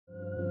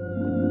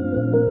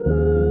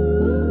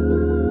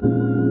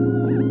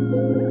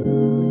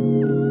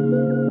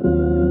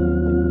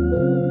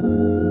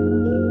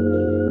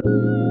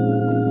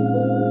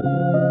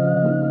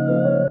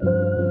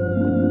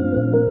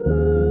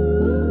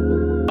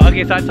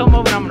Okay, so I told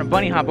Moven I'm gonna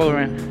bunny hop over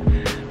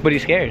him, but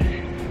he's scared.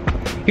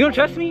 You don't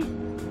trust me?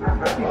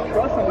 Trust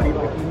somebody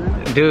like you,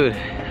 man. Dude,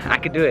 I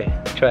could do it.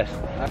 Trust.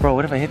 Bro,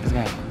 what if I hit this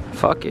guy?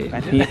 Fuck it.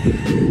 He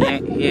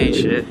ain't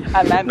shit.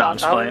 I land No, I'm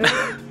just playing.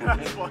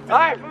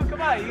 Alright, fool,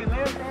 come on. You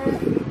live there.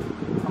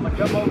 I'm gonna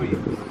jump over you.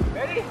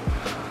 Ready?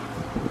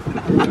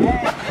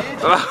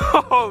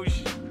 Oh,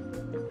 shit.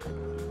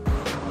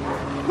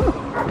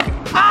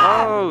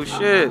 Oh,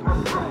 shit.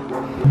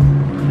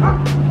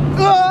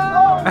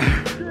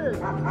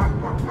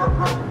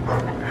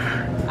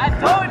 I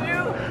told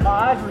you. My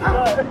eyes were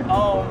shut.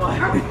 Oh my.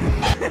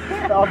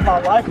 That was my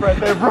life right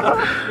there, bro.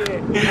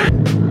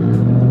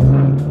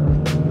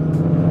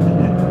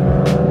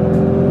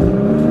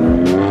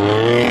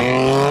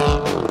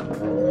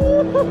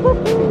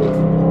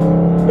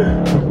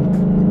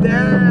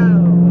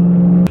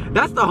 Damn.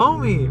 That's the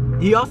homie.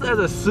 He also has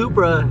a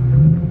Supra,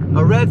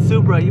 a red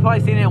Supra. You've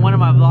probably seen it in one of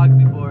my vlogs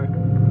before.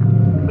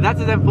 But that's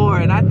his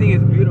M4 and I think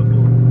it's beautiful.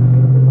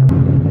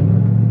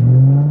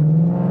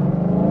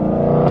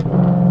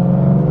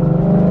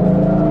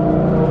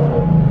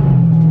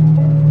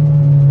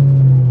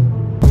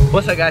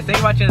 What's up guys,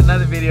 thanks for watching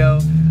another video.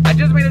 I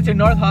just made it to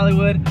North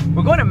Hollywood.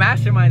 We're going to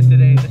Masterminds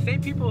today. The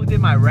same people who did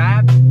my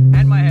wrap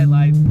and my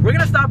headlights. We're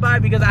gonna stop by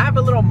because I have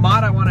a little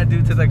mod I wanna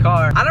do to the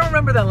car. I don't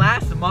remember the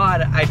last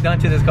mod I done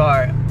to this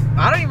car.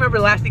 I don't even remember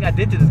the last thing I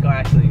did to this car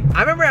actually.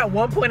 I remember at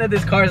one point of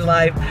this car's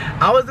life,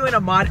 I was doing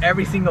a mod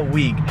every single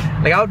week.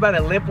 Like I would buy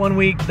the lip one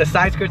week, the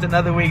side skirts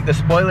another week, the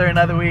spoiler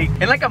another week.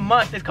 In like a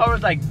month, this car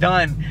was like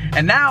done.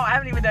 And now I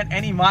haven't even done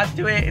any mods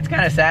to it. It's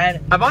kind of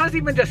sad. I've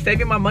honestly been just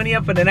saving my money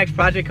up for the next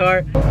project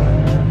car.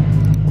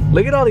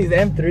 Look at all these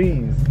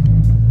M3s.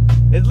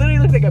 It literally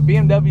looks like a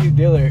BMW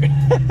dealer.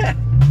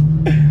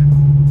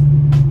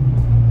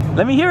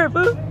 Let me hear it,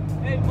 fool.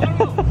 Hey,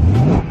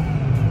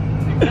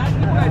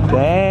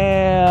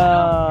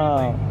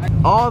 damn.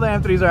 All the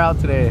M3s are out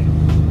today.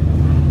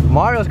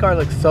 Mario's car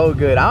looks so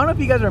good. I don't know if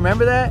you guys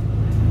remember that,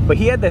 but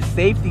he had the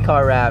safety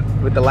car wrap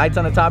with the lights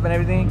on the top and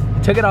everything.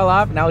 Took it all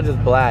off, now it's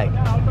just black.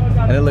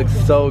 And it looks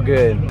so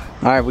good.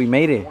 All right, we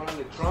made it.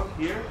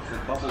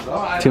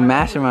 To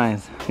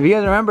Masterminds. If you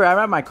guys remember, I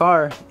wrapped my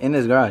car in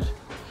this garage.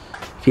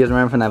 If you guys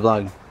remember from that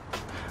vlog.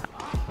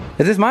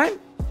 Is this mine?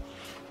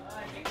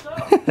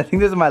 I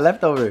think this is my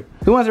leftover.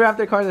 Who wants to wrap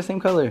their car the same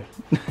color?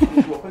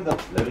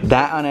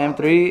 That on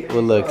M3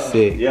 will look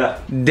sick. Yeah.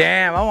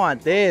 Damn, I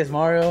want this,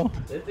 Mario.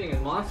 This thing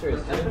is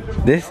monstrous.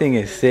 This thing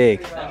is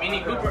sick. That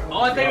Mini Cooper.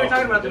 Oh, I thought you were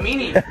talking about the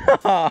Mini.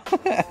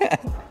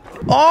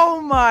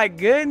 Oh my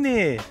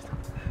goodness.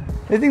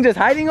 This thing just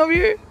hiding over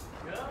here?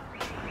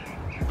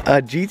 A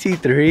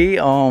GT3?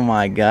 Oh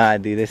my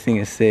god, dude, this thing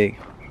is sick.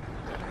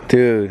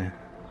 Dude,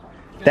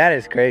 that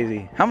is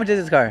crazy. How much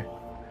is this car?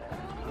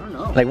 I don't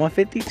know. Like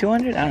 150,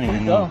 200? I don't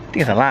even know. I think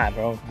it's a lot,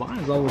 bro.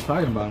 Bond is all we're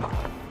talking about.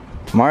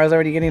 Mario's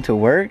already getting to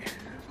work.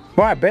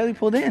 Bro, I barely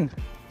pulled in.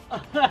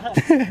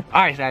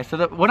 Alright guys,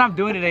 so what I'm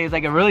doing today is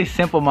like a really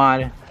simple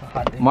mod.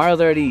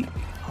 Mario's already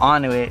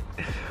onto it.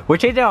 We're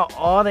changing out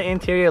all the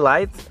interior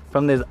lights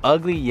from this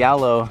ugly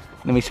yellow.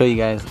 Let me show you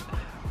guys.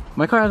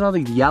 My car has all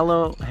these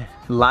yellow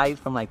lights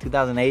from like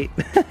 2008.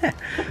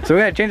 So we're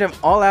gonna change them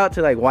all out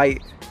to like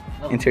white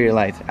interior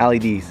lights,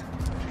 LEDs.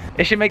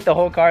 It should make the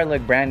whole car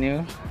look brand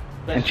new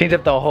and change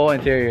up the whole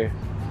interior.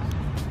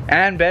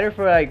 And better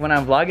for like when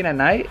I'm vlogging at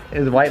night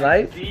is white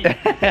lights.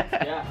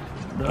 Yeah.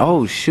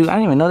 Oh shoot, I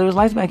didn't even know there was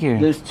lights back here.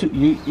 There's two.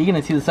 You're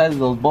gonna see the size of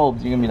those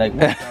bulbs. You're gonna be like,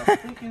 what the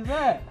fuck is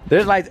that?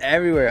 There's lights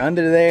everywhere,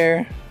 under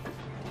there,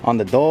 on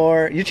the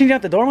door. You changing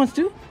out the door ones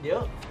too?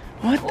 Yep.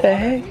 What the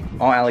heck?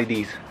 All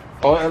LEDs.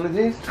 All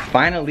LEDs?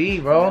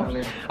 Finally,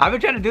 bro. I've been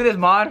trying to do this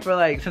mod for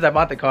like since I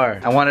bought the car.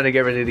 I wanted to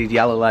get rid of these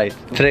yellow lights.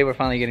 Today we're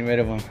finally getting rid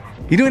of them.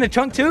 You doing the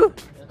trunk too?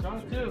 The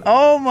trunk too.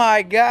 Oh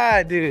my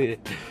god, dude.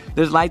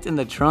 There's lights in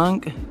the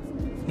trunk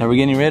that we're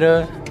getting rid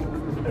of.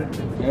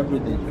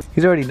 Everything.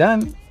 He's already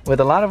done with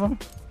a lot of them.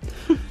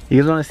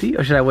 You guys want to see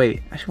or should I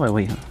wait? I should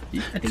wait. I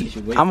think you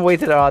should wait. I'm gonna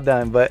wait till they're all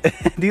done, but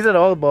these are the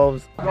old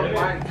bulbs.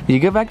 You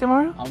good back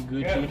tomorrow? I'm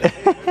Gucci.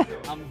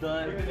 I'm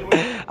done.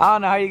 I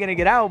don't know how you're gonna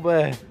get out,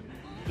 but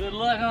Good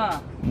luck, huh?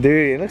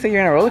 dude, it looks like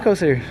you're in a roller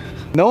coaster.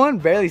 No one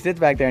barely sits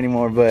back there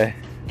anymore, but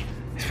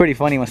it's pretty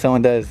funny when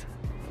someone does.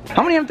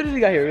 How many M3s we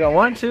got here? We got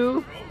 1,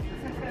 2,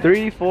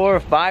 3, 4,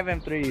 5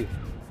 M3s.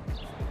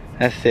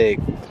 That's sick.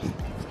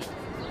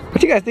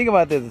 What you guys think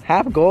about this?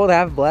 Half gold,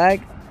 half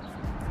black?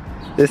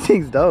 This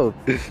thing's dope.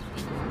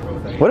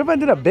 What if I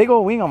did a big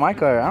old wing on my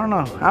car? I don't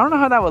know. I don't know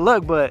how that would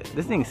look, but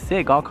this thing's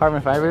sick. All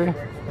carbon fiber.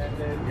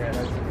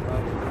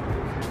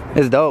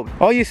 It's dope.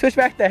 Oh, you switched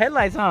back the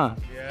headlights, huh?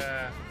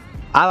 Yeah.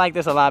 I like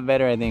this a lot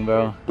better, I think,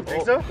 bro.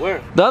 Think so?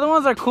 Where? The other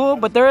ones are cool,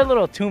 but they're a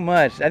little too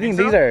much. I think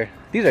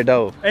these are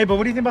dope. Hey, but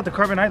what do you think about the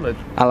carbon eyelid?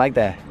 I like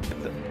that.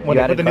 When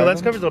they put the new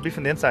lens covers, it'll be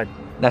from the inside.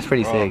 That's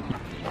pretty sick.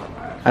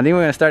 I think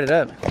we're gonna start it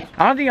up.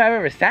 I don't think I've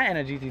ever sat in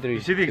a GT3. You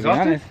see the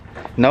exhaust?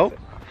 Nope.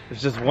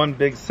 It's just one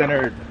big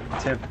center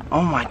tip.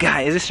 Oh my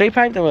god, is it straight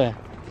piped or what?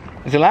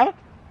 Is it loud?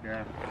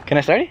 Yeah. Can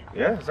I start it?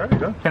 Yeah, it's already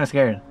done. Kinda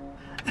scared.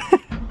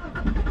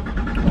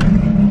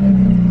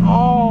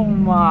 Oh Oh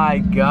my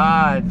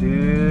god,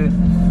 dude.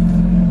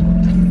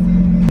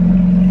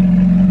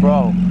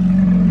 Bro,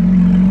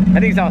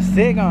 that thing sounds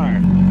sick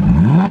on.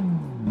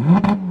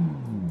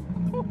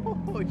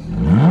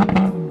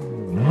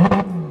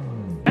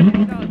 That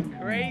thing sounds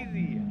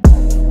crazy.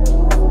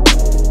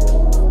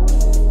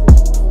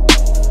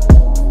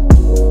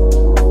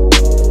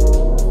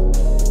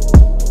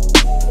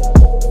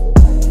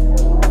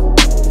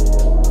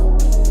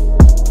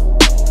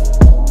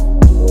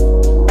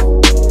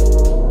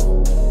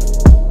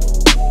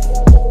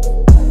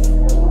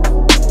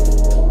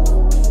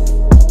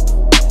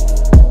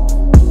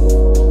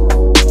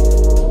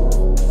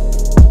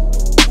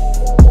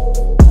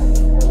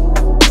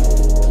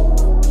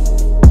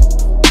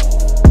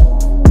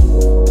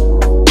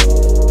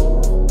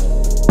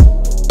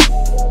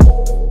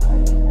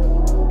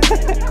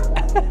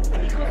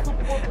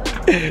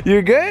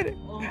 You're good?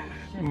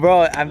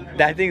 Bro,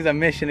 that thing's a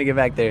mission to get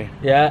back there.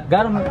 Yeah,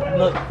 got him.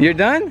 Look. You're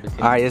done?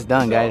 Alright, it's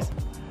done, guys.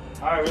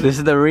 This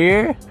is the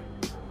rear.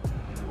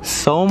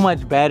 So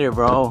much better,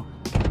 bro.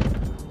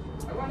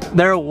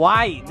 They're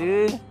white,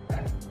 dude.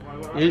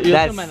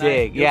 That's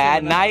sick. Yeah,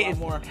 at night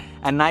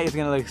it's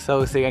gonna look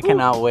so sick. I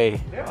cannot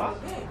wait.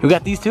 You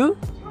got these two?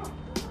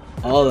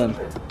 All of them.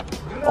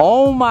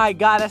 Oh my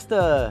god, that's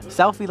the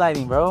selfie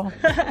lighting, bro.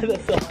 The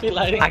selfie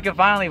lighting. I can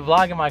finally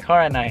vlog in my car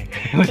at night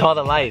with all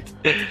the lights.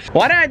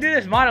 Why didn't I do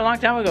this mod a long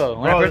time ago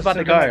when I first bought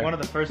the car? Like one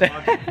of the first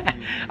mods.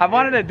 I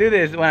wanted to do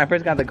this when I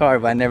first got the car,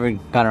 but I never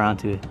got around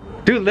to it.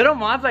 Dude, little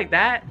mods like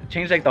that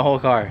change like the whole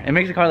car. It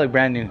makes the car look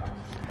brand new.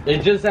 It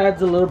just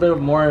adds a little bit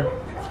more.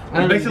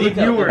 It makes it look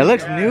newer. It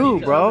looks new,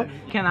 bro.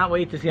 Cannot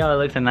wait to see how it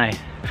looks at night.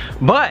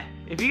 But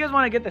if you guys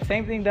want to get the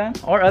same thing done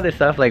or other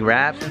stuff like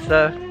wraps and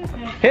stuff,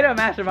 hit up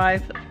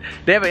Masterminds.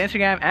 They have an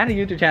Instagram and a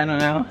YouTube channel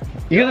now.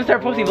 You gonna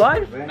start posting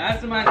vlogs?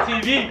 Mastermind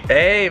TV.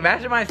 Hey,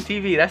 Masterminds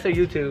TV, that's their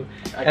YouTube.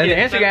 And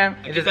their Instagram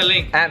is just a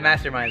link at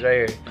Masterminds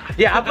right here.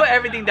 Yeah, I'll put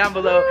everything down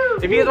below.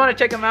 If you guys want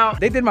to check them out,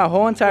 they did my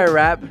whole entire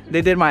wrap.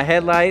 They did my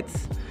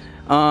headlights.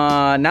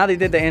 Now they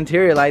did the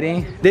interior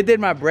lighting. They did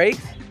my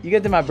brakes. You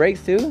guys did my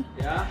brakes too?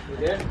 Yeah, we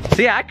did.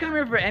 So yeah, I come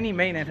here for any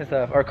maintenance and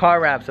stuff, or car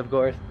wraps, of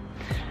course.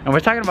 And we're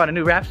talking about a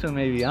new wrap soon,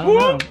 maybe. I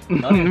don't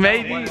know.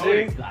 Maybe,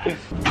 dude.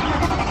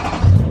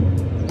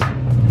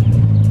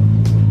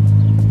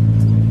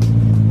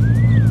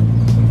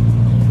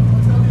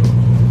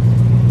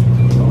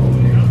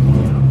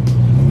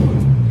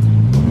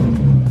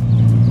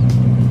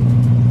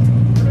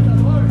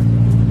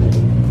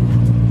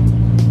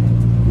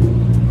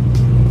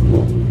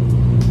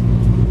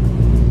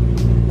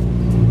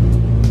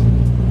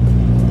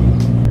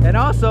 And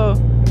also,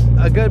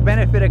 a good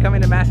benefit of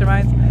coming to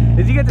Masterminds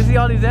is you get to see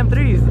all these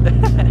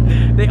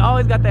M3s. They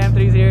always got the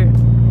M3s here.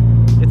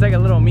 It's like a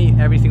little meet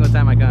every single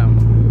time I come.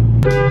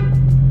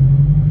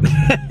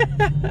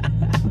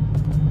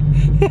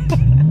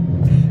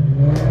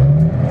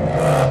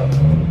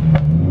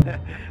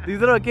 These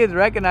little kids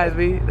recognize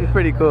me. It's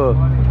pretty cool.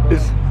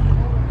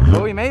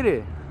 Oh, we made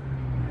it.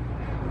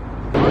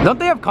 Don't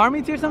they have car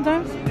meets here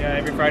sometimes? Yeah,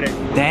 every Friday.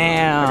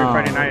 Damn. Every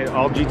Friday night,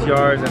 all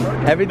GTRs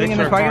and everything in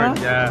the parking lot?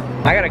 Yeah.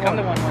 I gotta come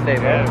to one day,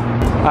 bro.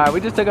 Yeah. Alright, we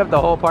just took up the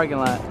whole parking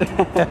lot.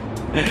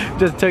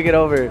 Just took it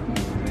over.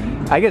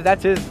 I guess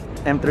that's his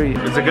M3.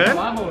 Is it good?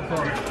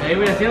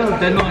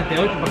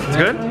 It's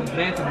good?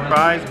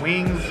 Fries,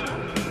 wings.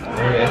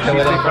 It's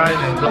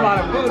a lot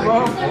of food,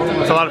 bro.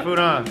 It's a lot of food,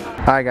 huh?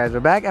 Alright guys, we're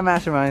back at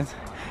Masterminds.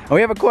 And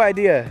we have a cool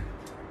idea.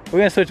 We're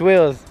gonna switch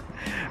wheels.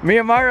 Me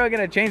and Mario are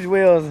gonna change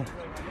wheels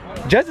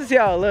just to see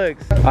how it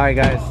looks. Alright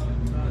guys.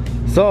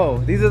 So,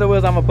 these are the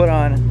wheels I'm gonna put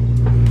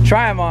on.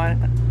 Try them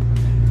on.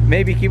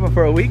 Maybe keep them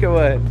for a week or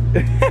what?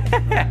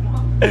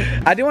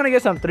 I do want to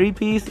get some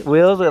 3-piece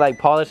wheels with like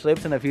polished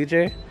lips in the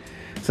future.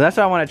 So that's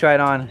why I want to try it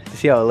on to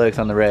see how it looks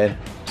on the red.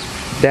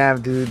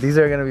 Damn, dude, these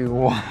are gonna be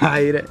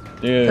wide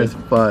as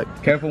fuck.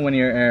 Careful when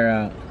you're air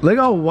out. Look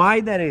how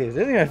wide that is. It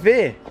doesn't even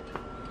fit.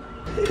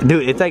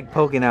 Dude, it's like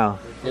poking out.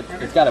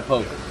 It's gotta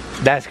poke.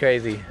 That's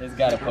crazy. It's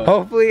gotta poke.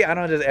 Hopefully, I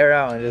don't just air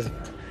out and just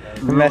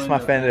mess my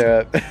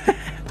fender up.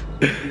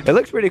 It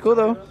looks pretty cool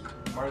though.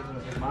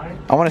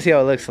 I want to see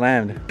how it looks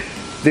slammed.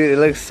 Dude, it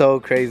looks so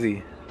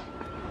crazy.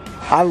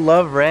 I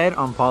love red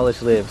on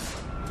polished lips.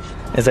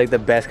 It's like the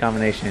best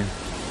combination.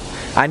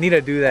 I need to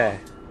do that.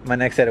 My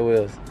next set of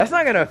wheels. That's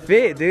not gonna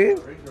fit,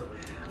 dude.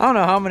 I don't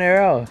know how I'm gonna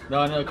air out.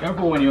 No,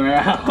 careful when you air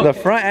out. The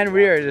front and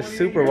rear are just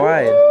super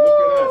wide. Look at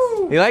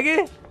us. You like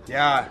it?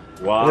 Yeah.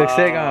 Wow. It looks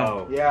sick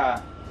on.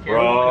 Yeah.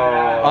 Bro.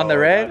 On the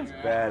red?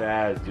 That's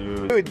badass,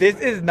 dude. Dude, this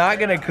is not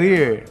gonna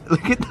clear.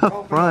 Look at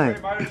the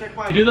front.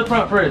 Do the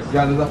front first.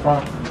 Yeah, do the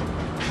front.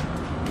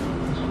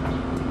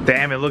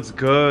 Damn, it looks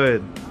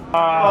good.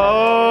 Oh.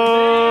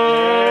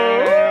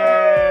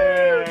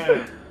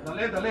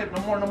 The lip,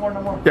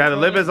 no more. Yeah, the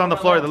lip is on the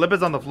floor. The lip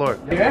is on the floor.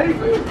 You ready?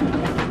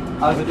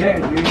 How's it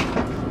going, dude?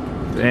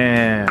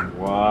 Damn.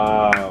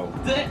 Wow.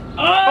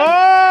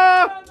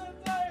 Oh!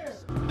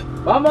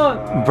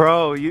 Vamos.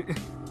 Bro, you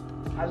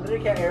I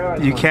literally can't air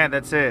out. You can't,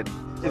 that's it.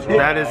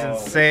 That is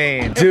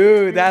insane.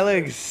 dude, that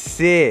looks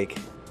sick.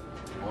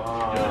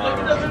 Wow. Look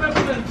at the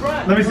lip in front.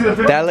 Let me see the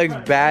finish. That looks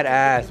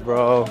badass,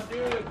 bro.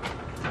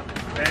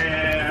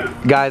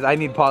 Damn. Guys, I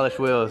need polished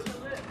wheels.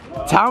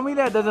 Tell me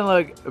that doesn't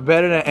look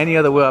better than any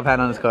other wheel I've had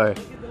on this car.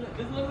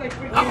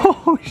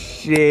 Oh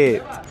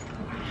shit.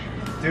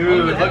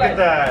 Dude, look at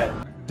that.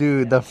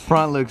 Dude, the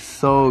front looks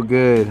so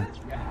good.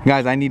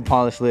 Guys, I need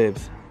polished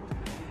lips.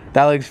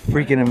 That looks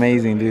freaking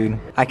amazing, dude.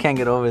 I can't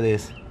get over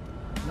this.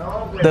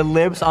 The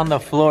lips on the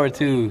floor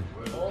too.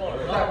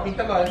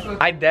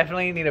 I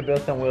definitely need to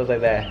build some wheels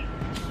like that.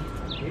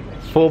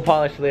 Full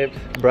polished lips,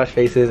 brush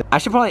faces. I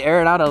should probably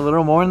air it out a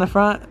little more in the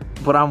front,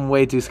 but I'm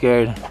way too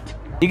scared.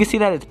 You can see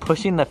that it's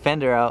pushing the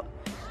fender out.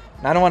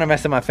 I don't want to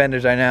mess up my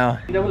fenders right now.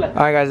 Alright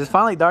guys, it's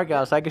finally dark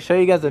out, so I can show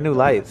you guys the new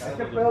lights.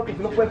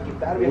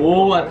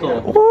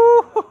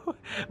 Ooh.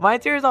 My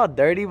interior's all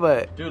dirty,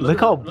 but dude,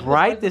 look how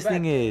bright this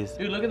thing is.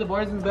 Dude, look at the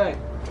bars in the back.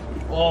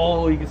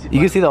 Oh, you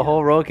can see the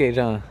whole roll cage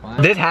on. Wow.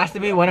 This has to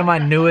be one of my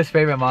newest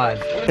favorite mods.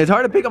 It's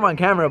hard to pick up on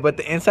camera, but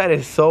the inside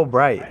is so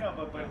bright. I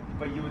know,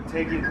 but you would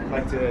take it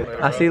like to...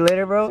 I'll see you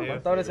later, bro.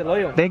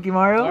 Thank you,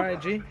 Mario.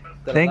 Alright, G.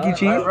 Thank you,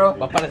 Chief.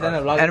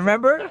 And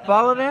remember,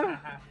 follow them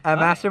at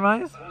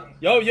Masterminds.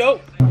 Yo.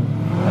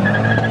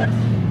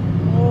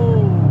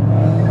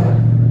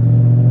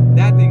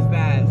 That thing's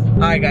fast.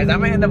 Alright guys, I'm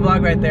gonna end the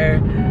vlog right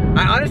there.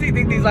 I honestly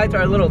think these lights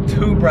are a little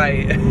too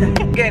bright.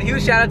 Again,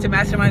 huge shout out to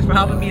Masterminds for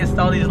helping me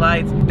install these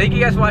lights. Thank you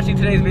guys for watching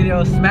today's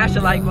video. Smash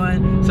the like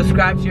button,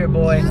 subscribe to your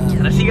boy,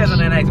 and I'll see you guys on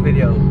the next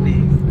video. Peace.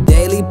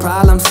 Daily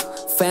problems,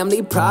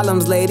 family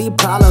problems, lady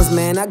problems,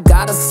 man, I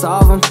gotta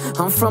solve them.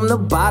 I'm from the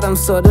bottom,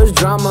 so there's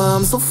drama,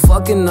 I'm so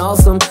fucking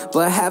awesome.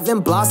 But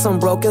having blossom,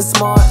 broken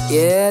smart,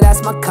 yeah,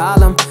 that's my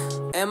column.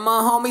 And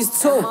my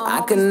homies too,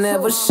 I could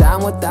never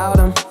shine without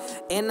them.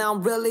 And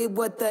I'm really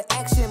with the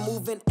action,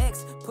 moving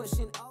X,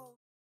 pushing